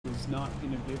not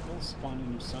in a vehicle, spawn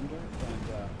in your sunder,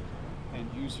 and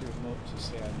use your remote to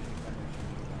say I need a gunner if you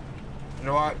need that. You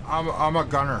know what? I'm a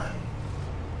gunner.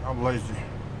 I'm lazy.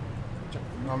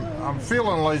 I'm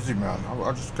feeling lazy, man.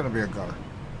 I'm just gonna be a gunner.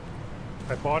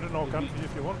 I bought an old gun for you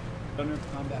if you want. Gunner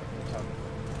combat photographer.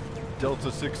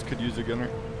 Delta 6 could use a gunner.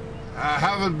 I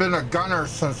haven't been a gunner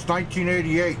since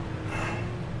 1988.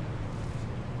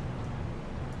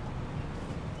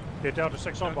 Yeah, Delta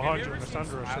 6 on behind you in the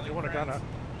thunder, so if you want a gunner.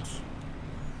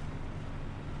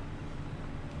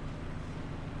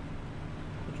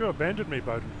 But you abandoned me,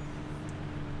 Bowden.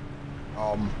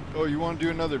 Oh, you want to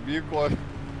do another vehicle?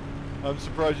 I'm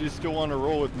surprised you still want to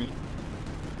roll with me.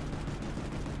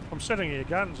 I'm sitting in your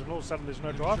guns and all of a sudden there's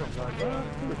no driving zone.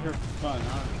 We're here for fun.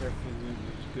 I don't care if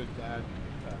it's good, bad,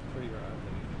 pretty or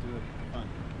ugly. Do it for fun.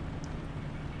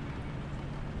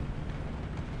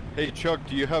 Hey Chuck,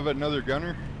 do you have another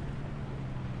gunner?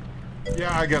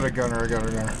 Yeah, I got a gunner.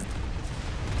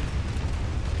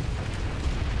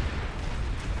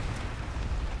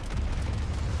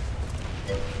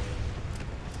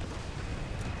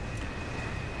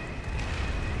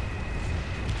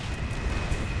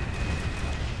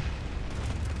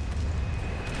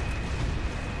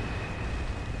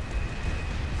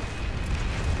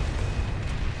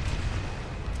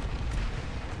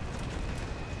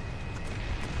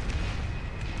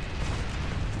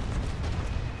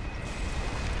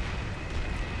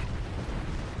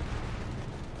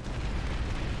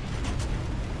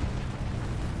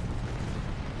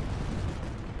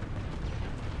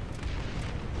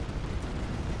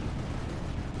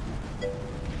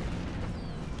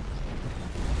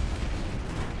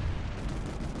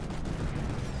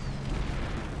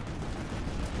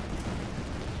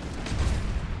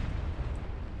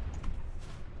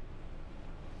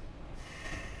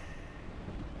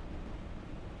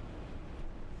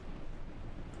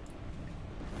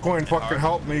 Coin fucking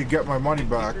helped me get my money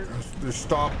back. They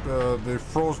stopped, they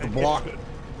froze the block.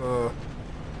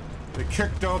 They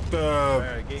kicked out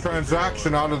the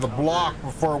transaction out of the block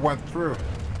before it went through.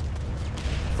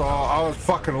 So I was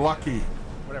fucking lucky.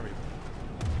 Whatever.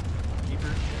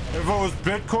 If it was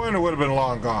Bitcoin, it would have been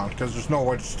long gone because there's no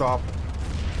way to stop it.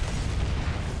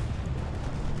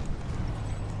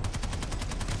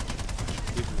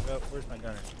 Where's my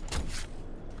gunner?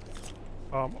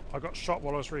 I got shot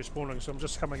while I was respawning, so I'm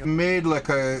just coming in. Made like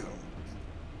a...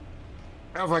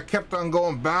 If I kept on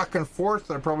going back and forth,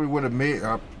 I probably would have made...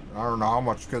 I don't know how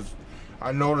much, because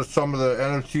I noticed some of the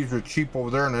NFTs were cheap over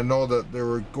there, and I know that they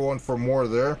were going for more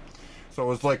there. So it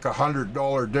was like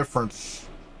 $100 difference.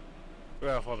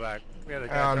 Well, fall back.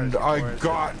 And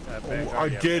I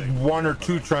did one or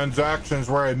two transactions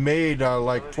where I made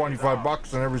like 25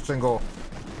 bucks in every single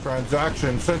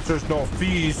transaction. Since there's no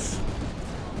fees...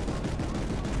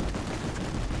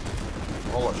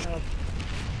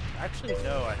 Actually,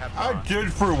 no, I have not. I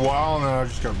did for a while and then I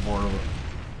just got bored of it.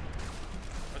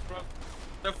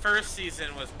 The first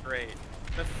season was great.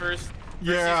 The first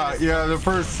the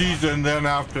first season, then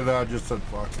after that I just said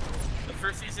fuck. The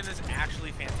first season is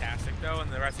actually fantastic though,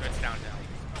 and the rest of it's downhill.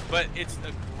 But it's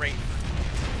a great...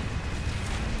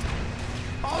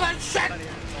 Oh, that shit!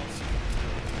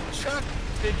 Chuck,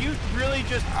 did you really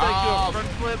just like do a front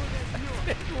flip?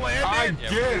 I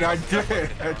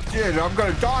did. I'm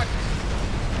gonna die.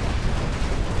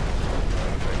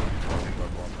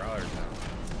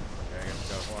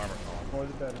 More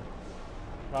the better.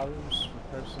 Problems,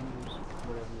 repair centers,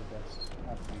 whatever your best.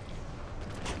 Have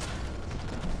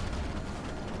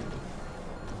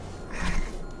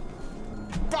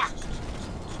fun.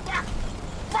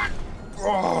 Fuck!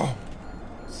 Oh!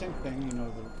 Same thing, you know,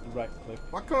 the right click.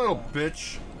 Fucking little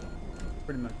bitch.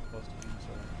 Pretty much close to him, so.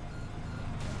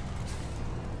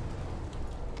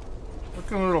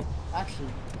 Fucking little...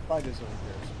 Actually, the fight is over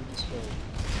here, so we just go...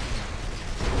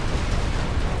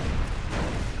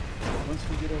 Once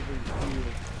we get over here,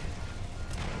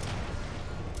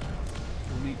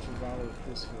 we need to rally at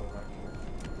this hill right here.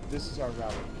 This is our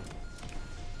rally.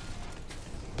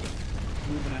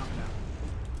 Moving out now.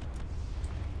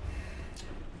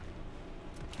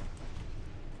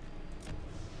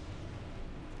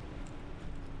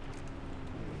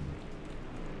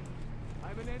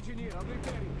 I'm an engineer. I'll be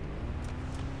ready.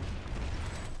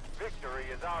 Victory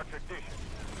is our tradition.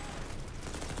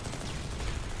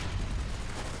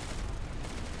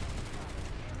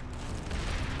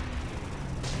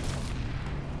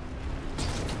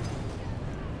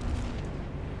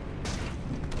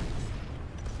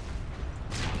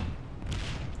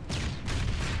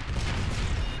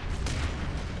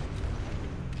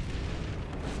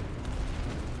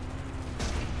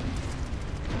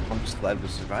 I'm just glad we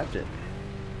survived it.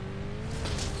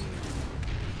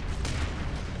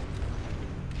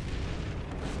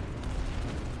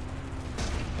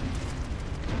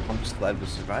 glad we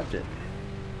survived it.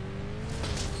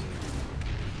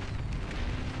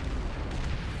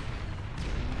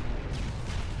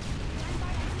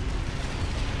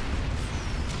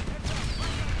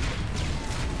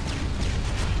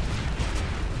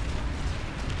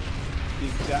 The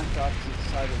exact opposite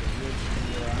side of the ridge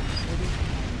where I'm sitting,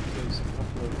 there's a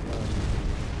couple of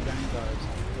vanguards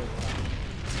on the hilltop.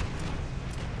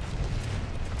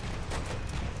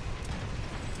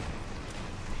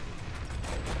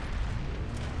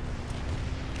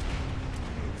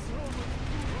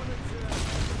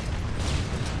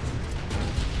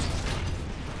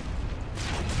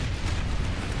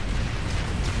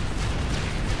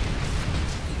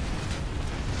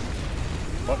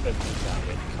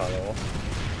 Cut off.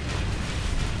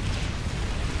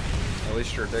 At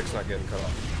least your dick's not getting cut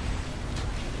off.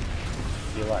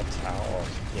 You like towels,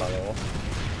 cut off.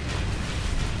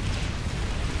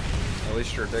 At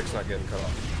least your dick's not getting cut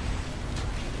off.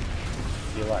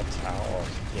 You like towels,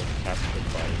 getting captured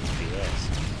by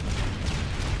NFTS.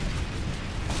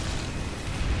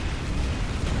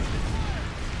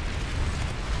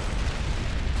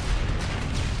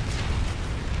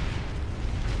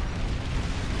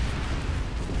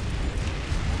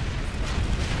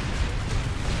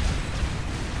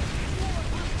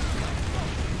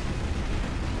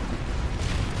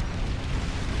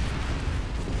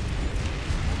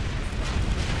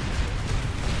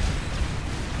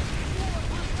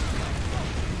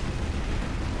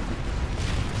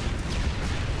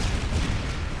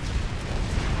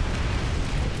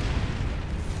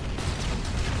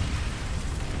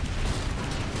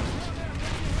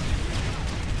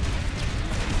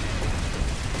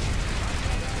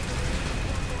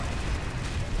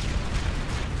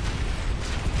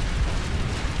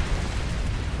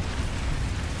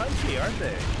 Aren't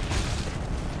they?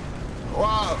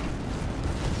 Wow.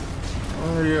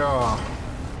 Oh yeah.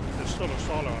 There's still a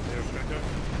solo on here, Victor.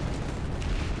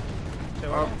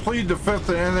 Plead the fifth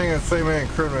and anything and say may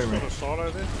incriminate me. Still a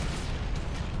solo there.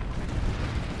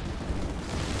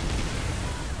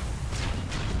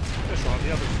 That's right,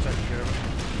 the others are taking care of it.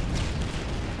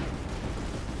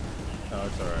 No,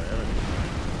 it's alright. Everything's fine.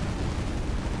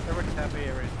 Everybody's happy,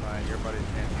 everybody's fine. Your buddy's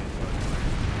happy as well.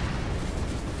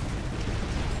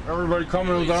 Everybody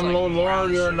coming to unload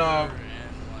Lord, you're in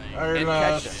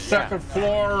the second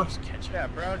floor.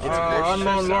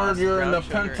 Unload Lord, you're in the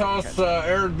penthouse,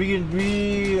 Airbnb,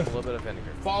 A little bit of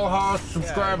vinegar. Fall House,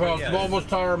 Subscribe House, Bulbous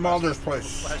Tower, Mother's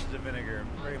Place. Flashes of vinegar,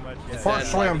 pretty much. Yeah.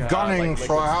 Unfortunately, I'm gunning,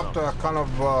 so I have to kind of.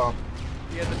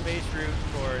 You get the base route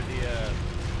for the,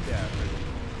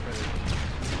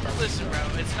 But listen, bro,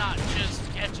 it's not just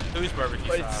ketchup. Who's barbecue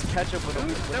But sauce? it's ketchup with a...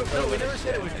 No, we never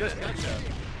said it was just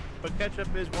ketchup. But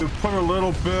ketchup is We one. put a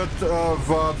little bit of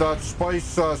that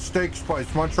spice, steak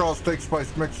spice, Montreal steak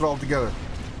spice, mix it all together.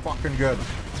 Fucking good.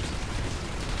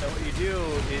 So what you do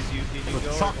is you The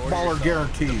go CHUCKBALLER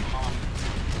guarantee.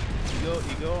 You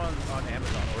go on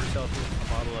Amazon, order yourself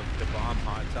a bottle of the bomb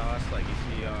hot sauce like you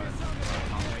see on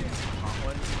hot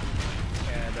ones,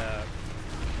 and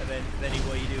then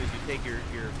what you do is you take your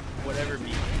whatever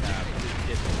meat you have, you just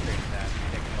dip it straight in that,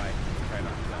 take a bite, try it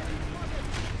on the top.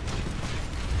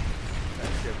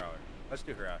 Let's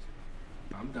do harassment.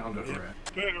 I'm down to harass.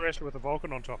 Do a harasser with a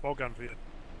Vulcan on top. I'll gun for you.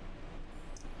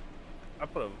 I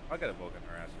got a Vulcan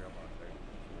harasser. I'm on there.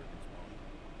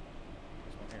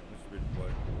 This one here. This is really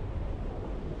blood.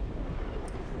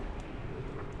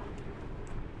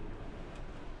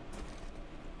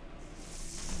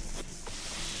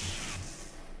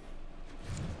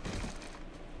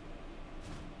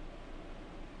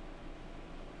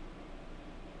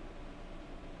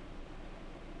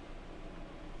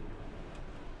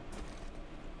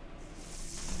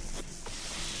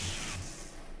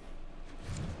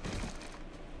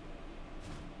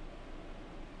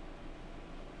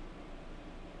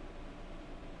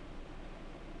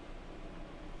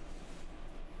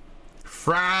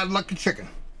 Fried lucky chicken.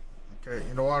 Okay,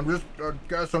 you know what? I'm just,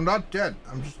 guys, I'm not dead.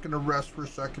 I'm just gonna rest for a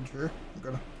second here. I'm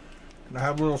gonna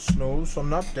have a little snooze. So I'm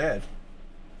not dead.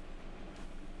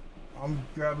 I'm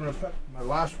grabbing my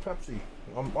last Pepsi.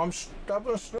 I'm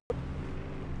having a snooze.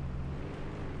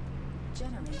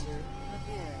 Generator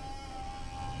repaired.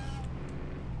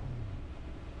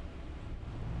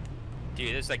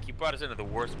 Dude, it's like you brought us into the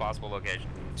worst possible location.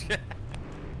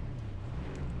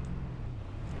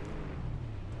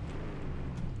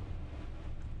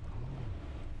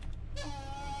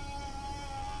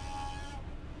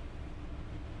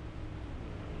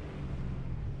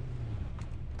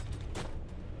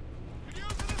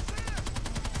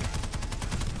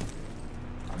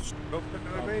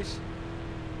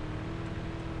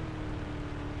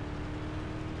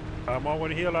 I might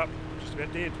want to heal up. must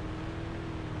have been dead.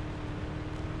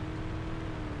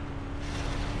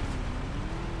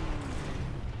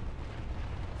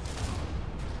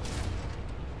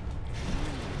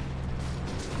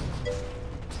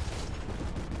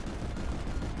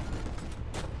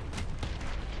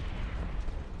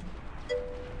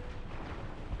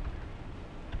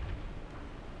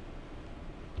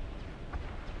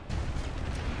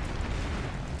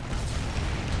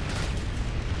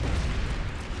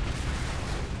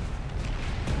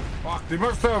 They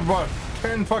must have about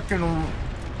 10 fucking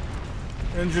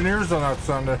engineers on that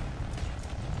Sunday.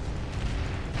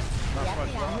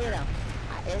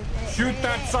 Shoot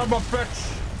that son of a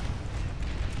bitch!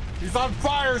 He's on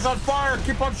fire! He's on fire!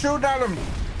 Keep on shooting at him!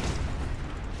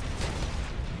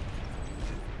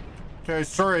 Okay,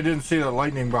 sorry I didn't see the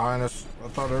lightning behind us. I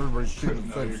thought everybody shooting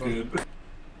the same thing.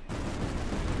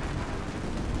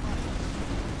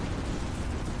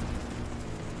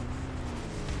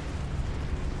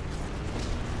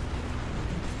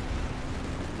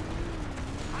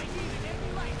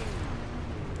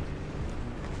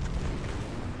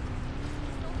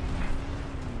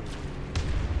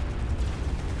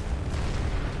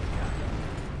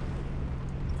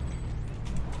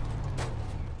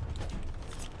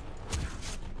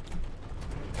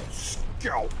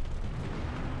 Go.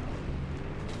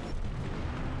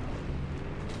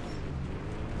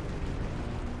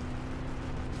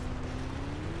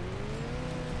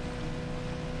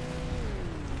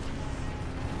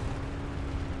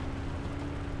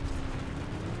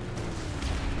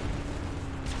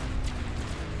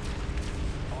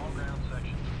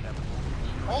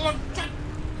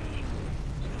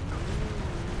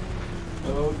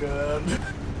 Oh god.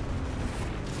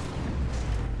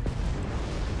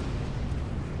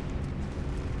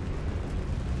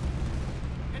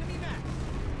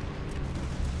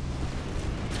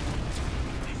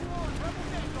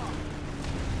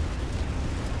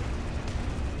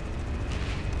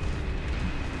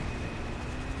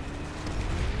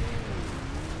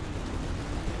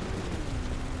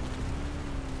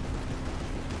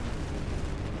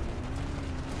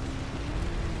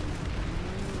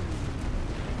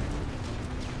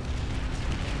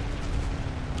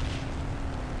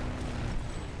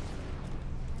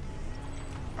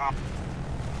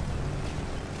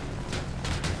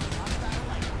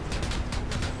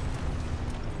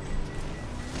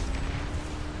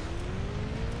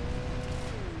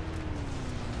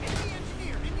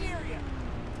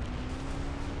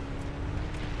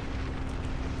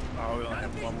 Oh, we only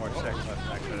have one more second left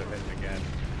and I could have hit it again.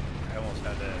 I almost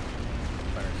had to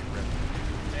fire sprint.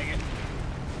 Dang it.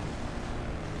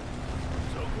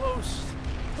 So close.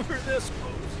 We're this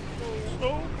close. So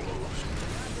close.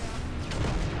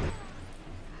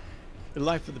 The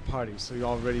life of the party. So you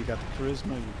already got the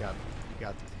charisma, you got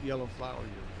the yellow flower,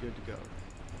 you're good to go.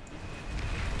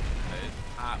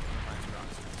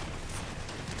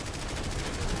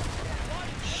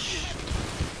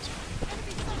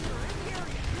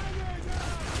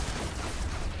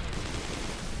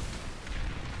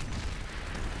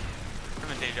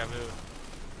 Deja vu.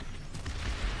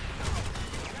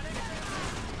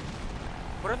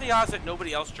 What are the odds that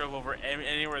nobody else drove over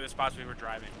anywhere of the spots we were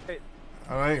driving?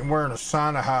 I ain't wearing a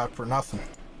Santa hat for nothing.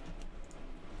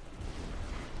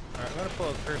 Alright, I'm gonna pull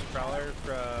a first crawler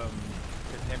from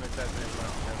containment that's in front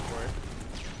of the airport.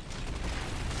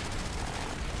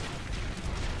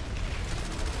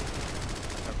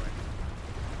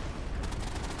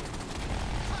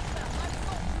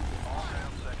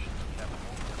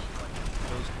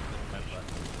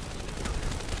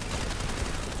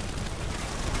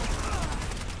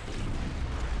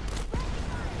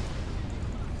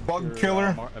 Bug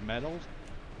killer. Medals.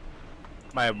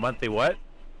 My monthly what?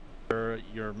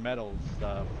 Your medals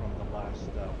from the last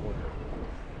order.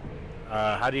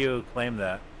 How do you claim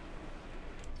that?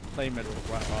 Claim it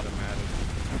automatic.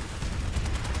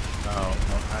 Oh,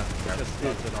 It just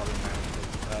does it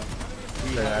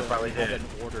automatically. We I had probably did an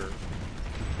order to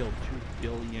kill 2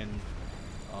 billion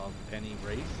of any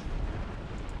race,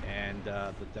 and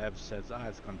the dev says,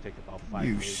 it's going to take about 5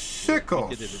 You days. sickos!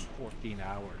 We did it in 14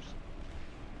 hours.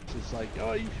 It's like,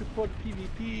 oh, you should put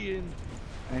PvP in.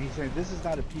 And he's saying, this is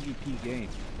not a PvP game.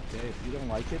 Okay, if you don't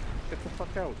like it, get the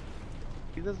fuck out.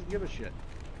 He doesn't give a shit.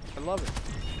 I love it.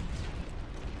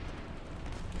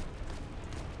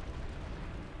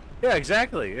 Yeah,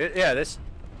 exactly. This,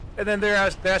 and then they're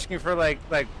asking for like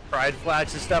pride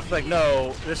flags and stuff. Like,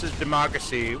 no, this is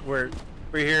democracy. We're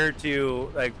here to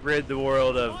like rid the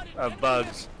world of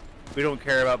bugs. We don't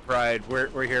care about pride.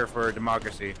 We're here for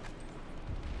democracy.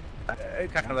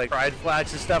 Kind of like pride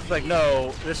flags and stuff. Like,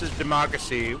 no, this is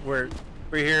democracy. We're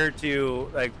We're here to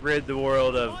like rid the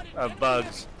world of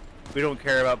bugs. We don't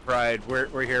care about pride.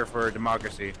 We're here for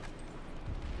democracy.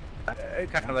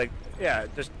 Kind of like, yeah,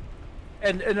 just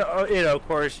and you know, of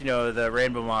course, you know, the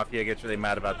Rainbow Mafia gets really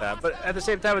mad about that. But at the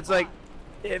same time, it's like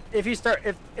if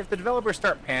the developers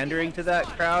start pandering to that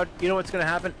crowd, you know what's going to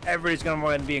happen? Everybody's going to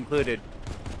want to be included,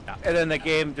 and then the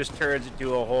game just turns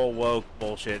into a whole woke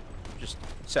bullshit, just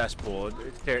cesspool.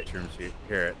 Terms you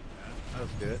hear it.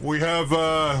 That's good. We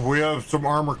have some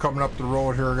armor coming up the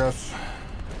road here, I guess.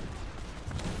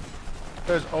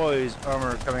 There's always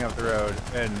armor coming up the road,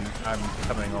 and I'm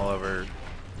coming all over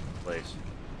the place.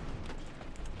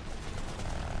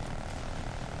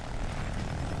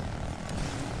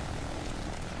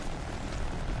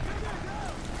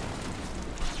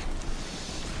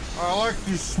 I like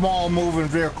these small moving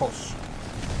vehicles.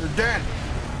 You're dead.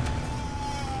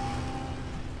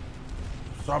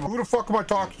 So who the fuck am I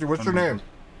talking to? What's your name?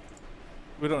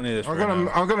 We don't need this. I'm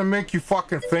gonna make you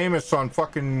fucking famous on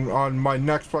my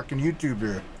next fucking YouTube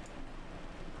here.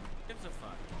 Gives a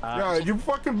fuck. Yeah, you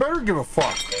fucking better give a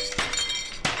fuck.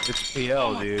 It's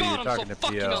PL, dude. God, You're talking I'm so to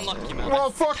fucking PL. unlucky, man. Well,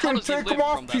 fucking take him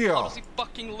off PL. How does he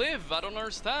fucking live? I don't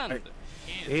understand.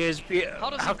 He is PL.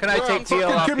 How can I Yeah, take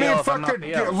PL off give me PL a if I'm not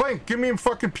fucking PL? Link. Give me a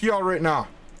fucking PL right now.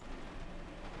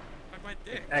 Fuck my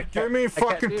dick. Give me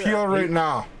fucking PL right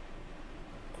now.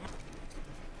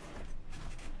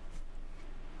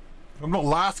 I'm the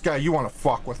last guy you want to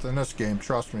fuck with in this game,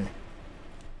 trust me.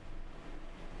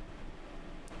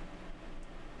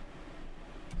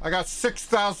 I got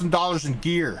 $6,000 in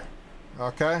gear,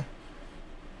 okay?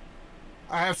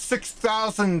 I have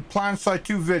 6,000 Planetside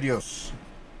 2 videos,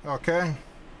 okay?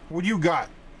 What do you got?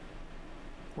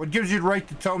 What gives you the right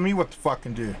to tell me what to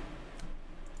fucking do?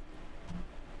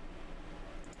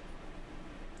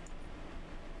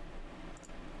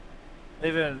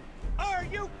 Even Are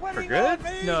you for putting good? on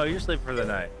me? No, you're sleeping for the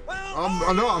night.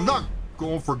 No, I'm not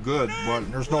going for good,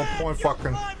 but there's no point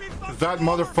fucking. Cause that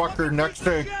motherfucker next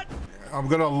to, I'm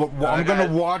gonna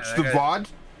watch the VOD.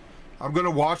 I'm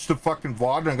gonna watch the fucking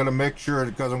VOD. And I'm gonna make sure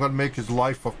because I'm gonna make his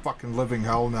life a fucking living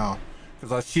hell now.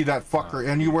 Cause I see that fucker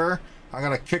anywhere. I'm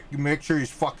gonna make sure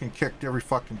he's fucking kicked every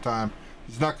fucking time.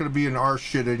 He's not gonna be in our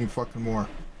shit any fucking more.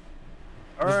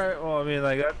 All right. Well, I mean,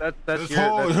 like that's his your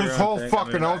whole thing.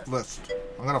 fucking I mean, out list.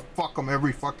 I'm gonna fuck him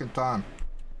every fucking time.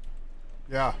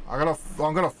 Yeah, I'm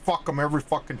gonna fuck him every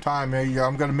fucking time. Hey,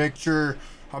 I'm gonna make sure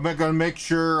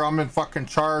I'm in fucking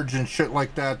charge and shit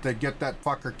like that to get that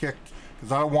fucker kicked.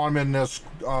 Cause I don't want him in this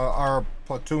our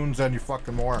platoons any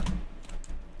fucking more.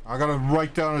 I gotta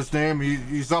write down his name.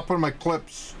 He's up in my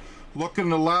clips. Look in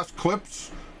the last clips,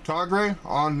 Tagre,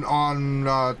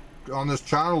 on this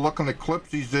channel. Look in the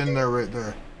clips. He's in there right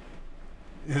there.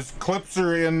 His clips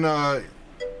are in. There's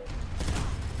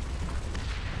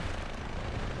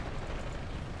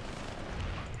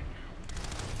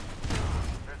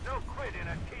no quit in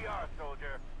a TR,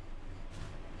 soldier.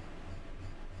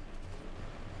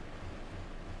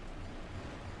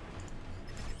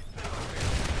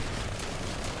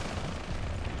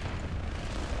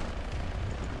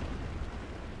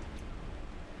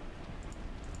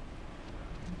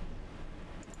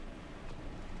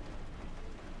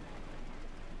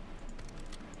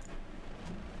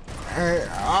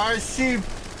 I see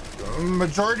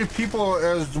majority of people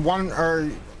as one are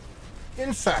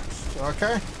insects,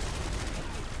 okay?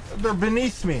 They're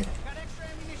beneath me.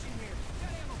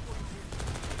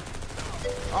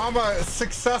 I'm a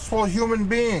successful human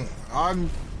being. You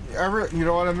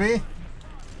know what I mean?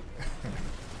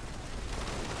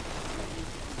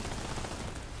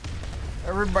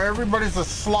 Everybody's a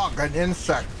slug, an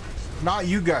insect. Not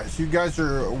you guys. You guys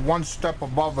are one step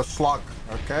above a slug,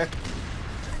 okay?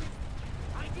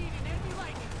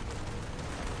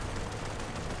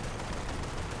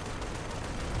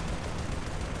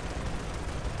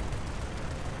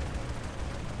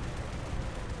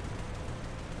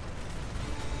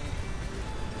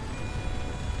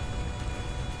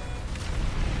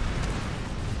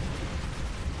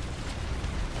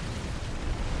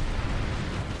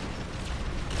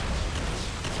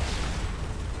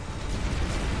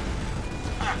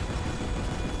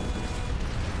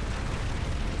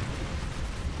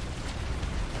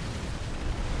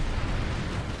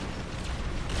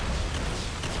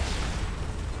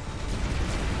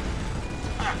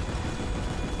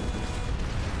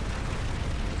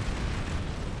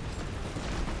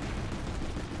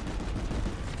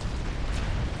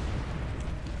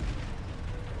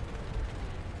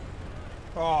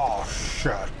 Oh,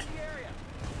 shit.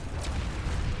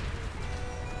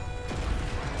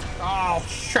 Oh,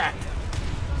 shit.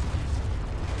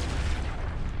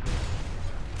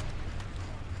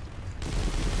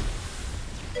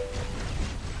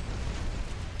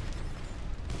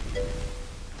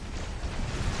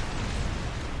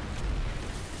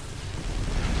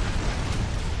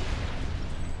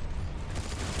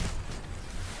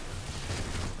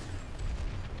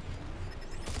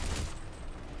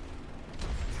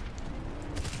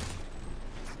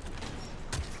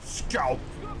 Scalp.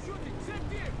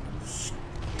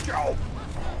 Scalp.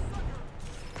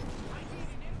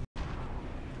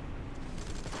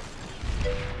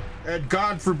 And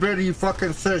God forbid he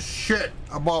fucking says shit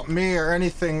about me or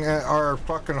anything, or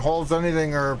fucking holds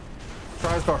anything, or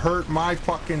tries to hurt my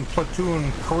fucking platoon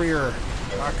career,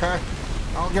 okay?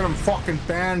 I'll get him fucking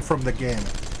banned from the game.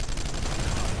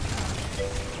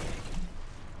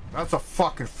 That's a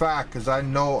fucking fact, cause I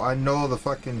know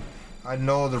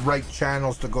the right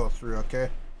channels to go through, okay?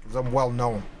 Cause I'm well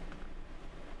known.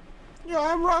 Yeah,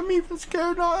 I'm even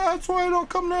scared now. That's why I don't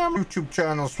come to YouTube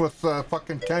channels with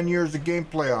fucking 10 years of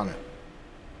gameplay on it.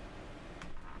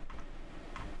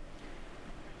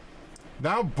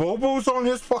 Now Bobo's on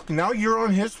his fucking... Now you're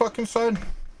on his fucking side?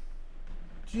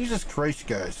 Jesus Christ,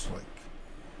 guys. Like...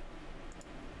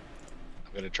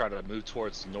 I'm gonna try to move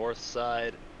towards the north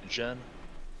side, Jen.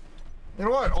 You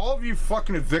know what? All of you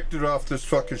fucking evicted off this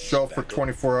fucking shelf for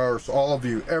 24 hours. All of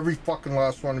you. Every fucking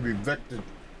last one to be evicted.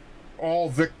 All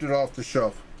evicted off the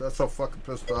shelf. That's how fucking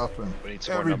pissed off I am.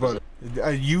 Everybody.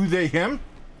 You, they, him?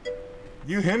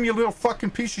 You, him, you little fucking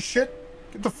piece of shit?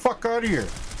 Get the fuck out of here.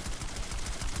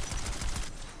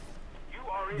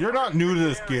 You're not new to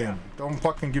this game. Don't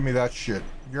fucking give me that shit.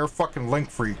 You're a fucking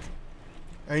link freak.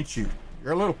 Ain't you?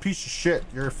 You're a little piece of shit.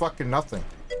 You're fucking nothing.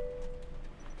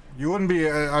 You wouldn't be,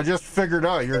 I just figured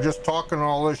out. You're just talking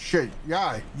all this shit.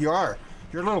 Yeah, you are.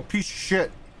 You're a little piece of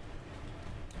shit.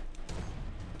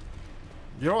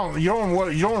 You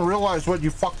don't realize what you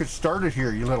fucking started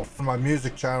here, you little, for my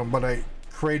music channel, but I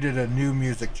created a new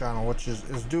music channel, which is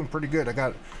doing pretty good. I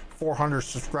got 400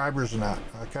 subscribers in that,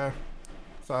 okay?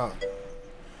 So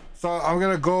I'm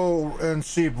gonna go and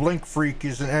see if Link Freak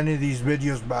is in any of these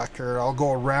videos back here. I'll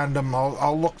go random,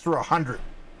 I'll look through 100,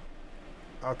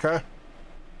 okay?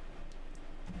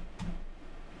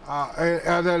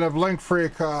 And then if Link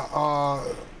Freak, here's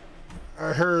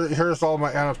all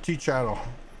my NFT channel,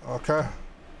 okay?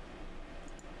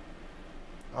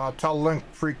 Tell Link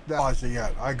Freak that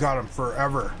yet. I got him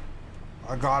forever.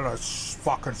 I got a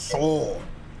fucking soul.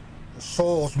 The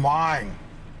soul's mine.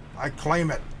 I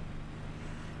claim it.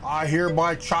 I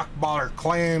hereby CHUCKBALLER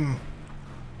claim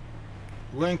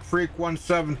Link Freak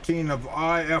 117 of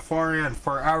IFRN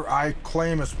forever. I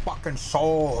claim his fucking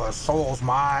soul. His soul's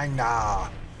mine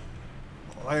now.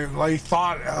 He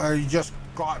thought he just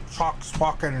got Chuck's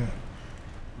fucking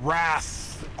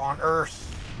wrath on Earth.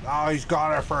 Now he's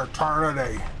got it for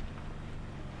eternity.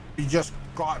 He just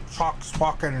got Chuck's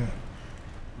fucking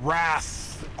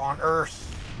wrath on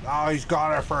Earth. Now he's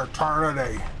got it for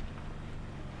eternity.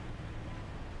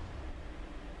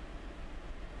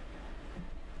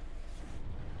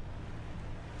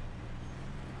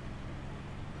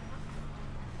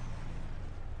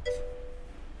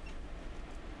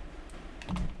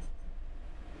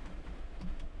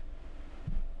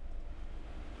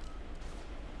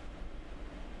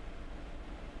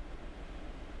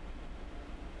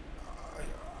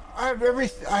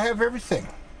 I have everything.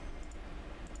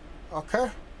 Okay?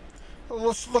 Well,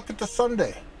 let's look at the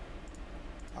Sunday.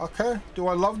 Okay? Do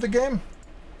I love the game?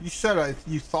 You said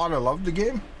you thought I loved the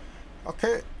game?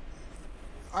 Okay?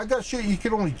 I got shit you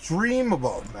could only dream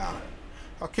about, man.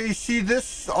 Okay, you see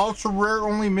this? Ultra rare,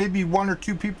 only maybe 1 or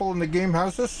 2 people in the game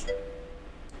has this.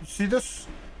 You see this?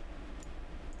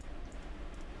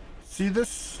 See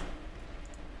this?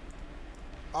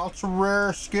 Ultra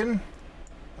rare skin?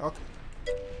 Okay.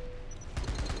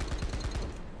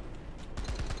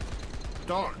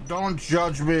 Don't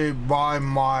judge me by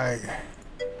my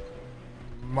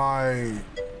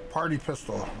party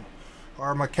pistol,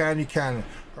 or my candy cannon,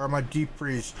 or my deep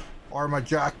freeze, or my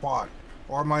jackpot,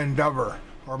 or my endeavor,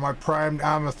 or my primed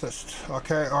amethyst,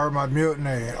 okay, or my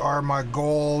mutiny, or my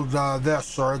gold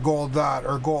this, or gold that,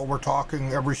 or gold. We're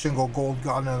talking every single gold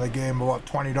gun in the game, about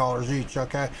 $20 each,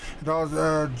 okay?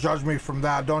 Don't judge me from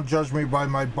that. Don't judge me by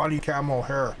my bunny camo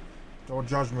hair. Don't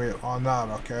judge me on that,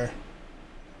 okay?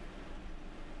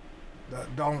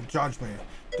 Don't judge me.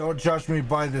 Don't judge me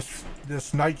by this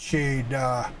nightshade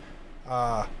knife,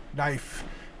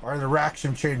 or the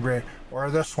Raxum chainbraid, or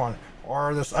this one,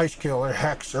 or this ice kill, or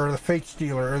hex, or the fate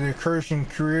stealer, or the incursion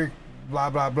career, blah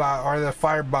blah blah, or the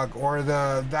firebug, or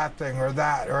that thing, or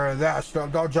that, or that.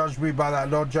 Don't judge me by that.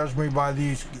 Don't judge me by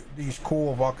these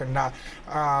cool fucking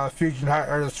fusion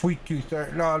or the sweet tooth.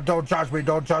 No, don't judge me.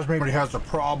 Don't judge me. Everybody has a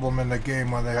problem in the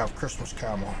game when they have Christmas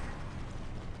camo.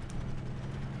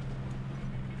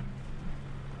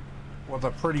 With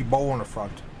a pretty bow in the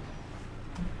front.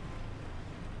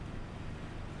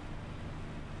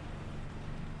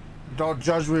 Don't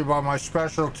judge me by my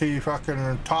specialty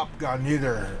fucking Top Gun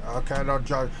either. Okay,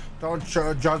 don't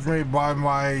judge me by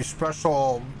my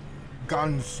special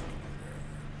guns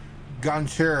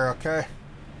guns here, okay?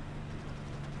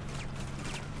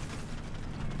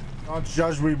 Don't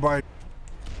judge me by...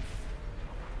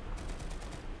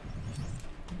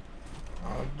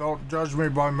 don't judge me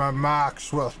by my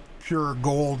max with pure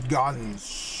gold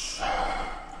guns.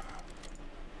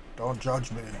 Don't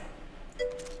judge me.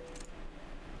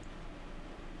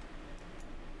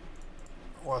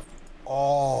 With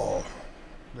all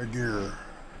the gear.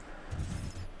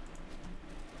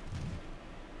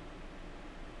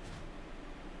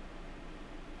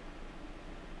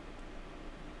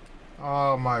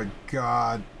 Oh my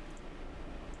god.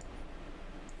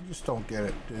 You just don't get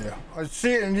it, do you? I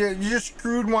see it and you just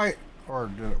screwed my... Or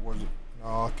did it, was it? No,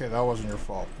 okay, that wasn't your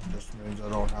fault. It just means I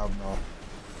don't have no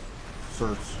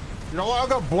certs. You know what, I'm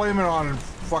gonna blame it on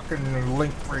fucking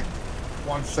Link Freak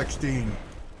 116.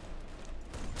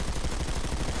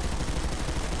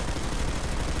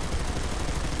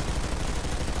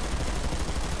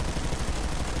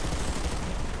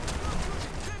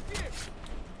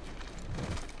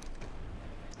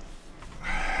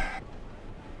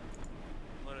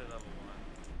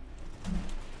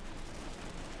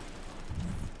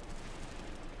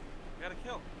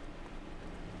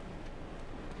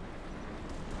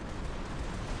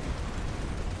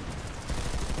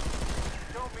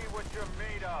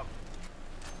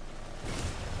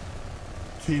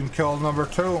 Team kill number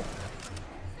 2.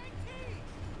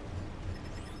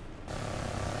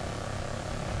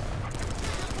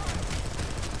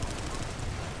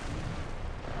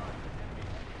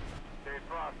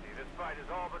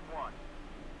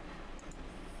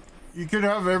 You could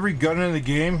have every gun in the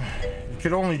game. You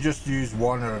could only just use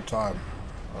one at a time.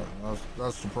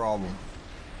 That's the problem.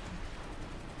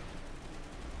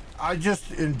 I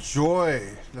just enjoy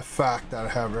the fact that I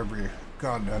have every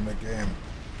gun in the game.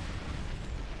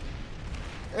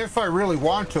 If I really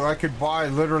want to, I could buy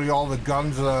literally all the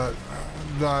guns that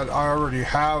I already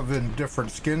have in different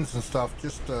skins and stuff,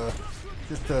 just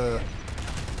to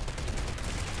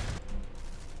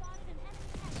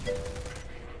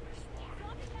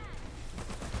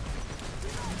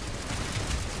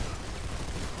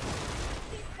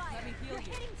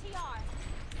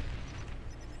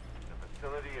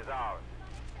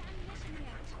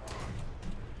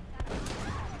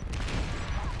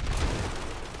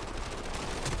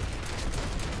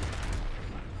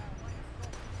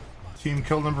Team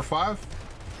kill number 5.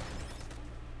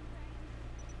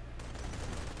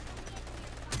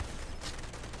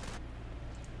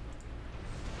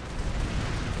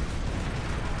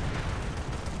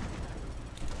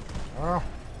 Well,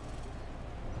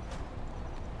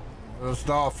 it is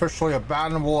now officially a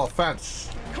bannable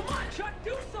offense. Come on, Chuck,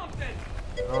 do something!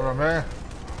 You know what I mean?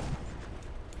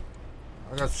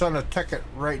 I gotta send a ticket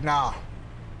right now.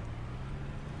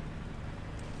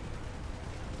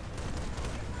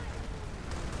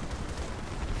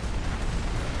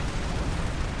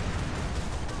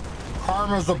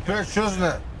 Karma's a bitch, isn't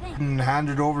it? And hand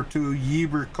it over to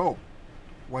Yeeb or Cope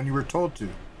when you were told to.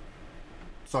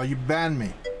 So you banned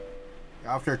me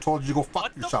after I told you to go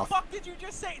fuck yourself. What the fuck did you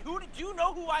just say? Who did you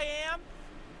know who I am?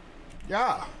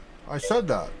 Yeah, I said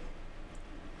that,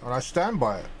 and I stand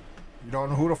by it. You don't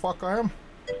know who the fuck I am?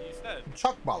 You said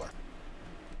CHUCKBALLER.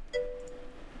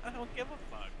 I don't give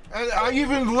a fuck. And I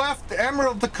even left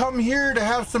Emerald to come here to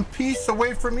have some peace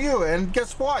away from you. And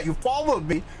guess what? You followed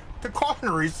me to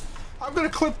Connery's. I'm gonna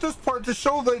clip this part to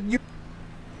show that you...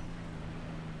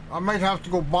 I might have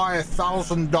to go buy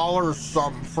 $1,000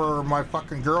 something for my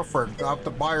fucking girlfriend. I have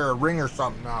to buy her a ring or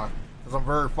something now, because I'm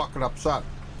very fucking upset.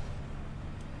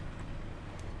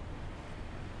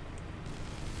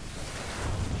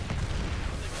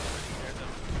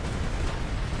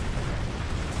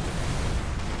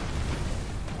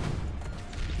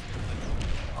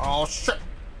 Oh shit!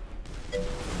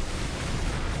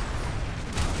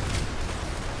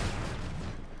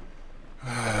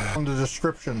 In the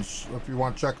descriptions if you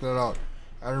want to check that out.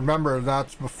 And remember,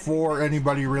 that's before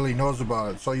anybody really knows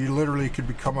about it. So you literally could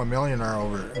become a millionaire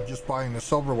over it just buying the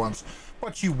silver ones.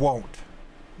 But you won't.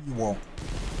 You won't.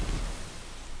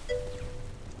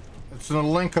 It's in a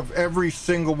link of every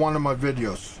single one of my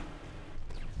videos.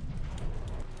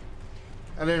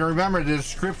 And then remember, the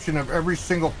description of every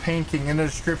single painting in the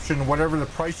description, whatever the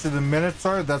price of the minutes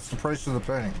are, that's the price of the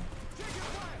painting.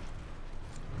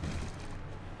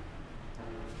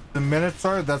 The minutes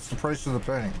are, that's the price of the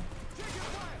painting.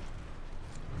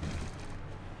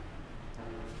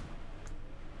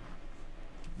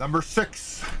 Number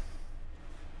 6.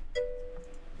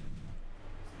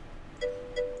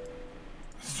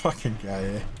 This fucking guy,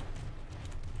 eh?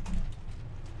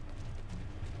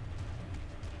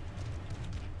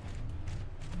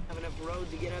 Have enough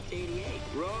road to get up to 88.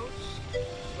 Roads?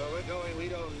 Well, we're going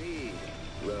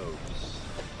Roads.